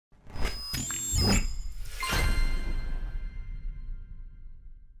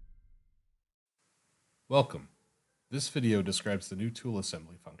Welcome. This video describes the new tool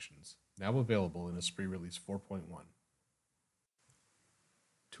assembly functions, now available in ESPRIT Release 4.1.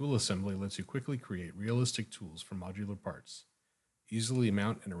 Tool assembly lets you quickly create realistic tools from modular parts, easily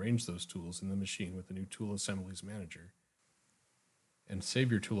mount and arrange those tools in the machine with the new Tool Assemblies Manager, and save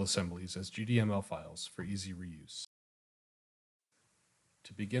your tool assemblies as GDML files for easy reuse.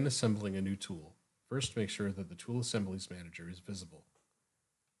 To begin assembling a new tool, first make sure that the Tool Assemblies Manager is visible.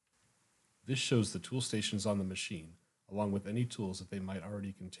 This shows the tool stations on the machine, along with any tools that they might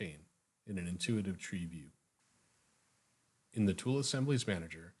already contain, in an intuitive tree view. In the Tool Assemblies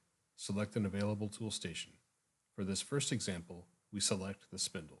Manager, select an available tool station. For this first example, we select the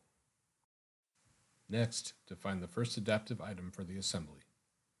spindle. Next, define the first adaptive item for the assembly.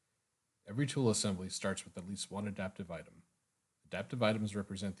 Every tool assembly starts with at least one adaptive item. Adaptive items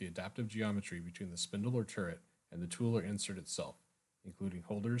represent the adaptive geometry between the spindle or turret and the tool or insert itself, including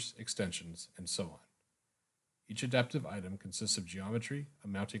holders, extensions, and so on. Each adaptive item consists of geometry, a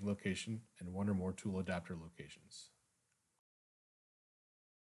mounting location, and one or more tool adapter locations.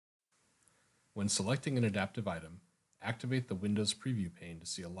 When selecting an adaptive item, activate the Windows Preview pane to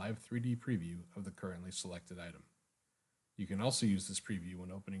see a live 3D preview of the currently selected item. You can also use this preview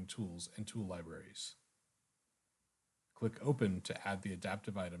when opening tools and tool libraries. Click Open to add the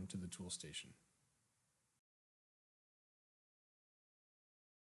adaptive item to the tool station.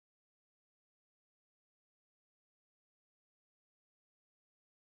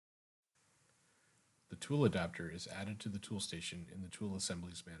 The tool adapter is added to the tool station in the Tool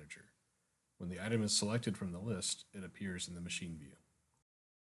Assemblies Manager. When the item is selected from the list, it appears in the machine view.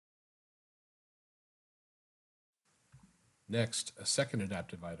 Next, a second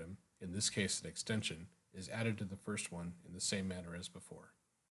adaptive item, in this case an extension, is added to the first one in the same manner as before.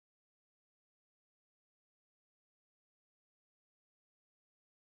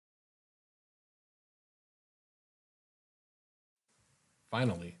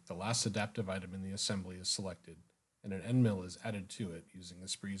 Finally, the last adaptive item in the assembly is selected, and an end mill is added to it using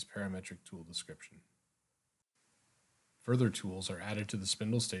ESPRIT's parametric tool description. Further tools are added to the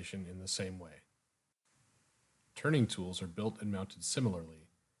spindle station in the same way. Turning tools are built and mounted similarly,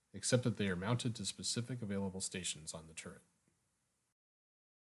 except that they are mounted to specific available stations on the turret.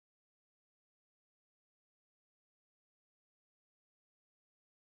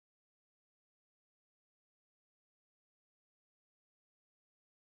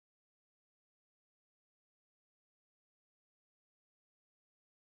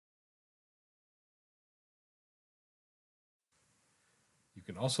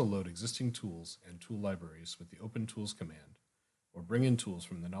 You can also load existing tools and tool libraries with the Open Tools command, or bring in tools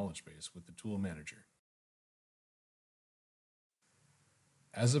from the knowledge base with the Tool Manager.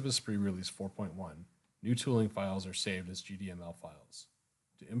 As of ESPRIT Release 4.1, new tooling files are saved as GDML files.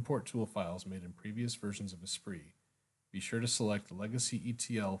 To import tool files made in previous versions of ESPRIT, be sure to select the Legacy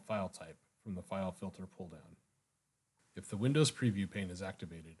ETL file type from the File Filter pulldown. If the Windows Preview pane is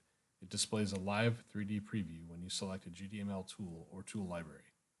activated, it displays a live 3D preview when you select a GDML tool or tool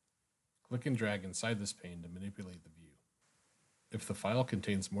library. Click and drag inside this pane to manipulate the view. If the file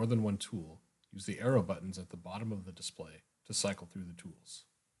contains more than one tool, use the arrow buttons at the bottom of the display to cycle through the tools.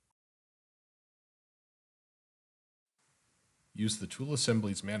 Use the Tool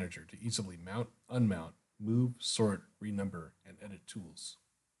Assemblies Manager to easily mount, unmount, move, sort, renumber, and edit tools.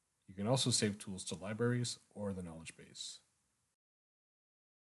 You can also save tools to libraries or the knowledge base.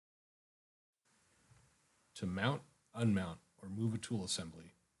 To mount, unmount, or move a tool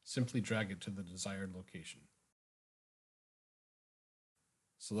assembly, simply drag it to the desired location.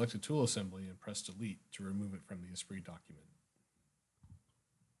 Select a tool assembly and press Delete to remove it from the ESPRIT document.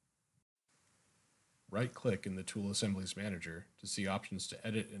 Right-click in the Tool Assemblies Manager to see options to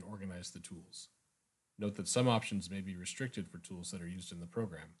edit and organize the tools. Note that some options may be restricted for tools that are used in the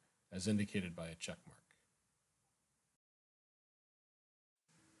program, as indicated by a check mark.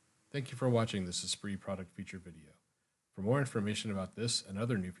 Thank you for watching this ESPRIT product feature video. For more information about this and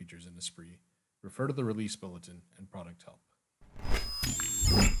other new features in ESPRIT, refer to the release bulletin and product help.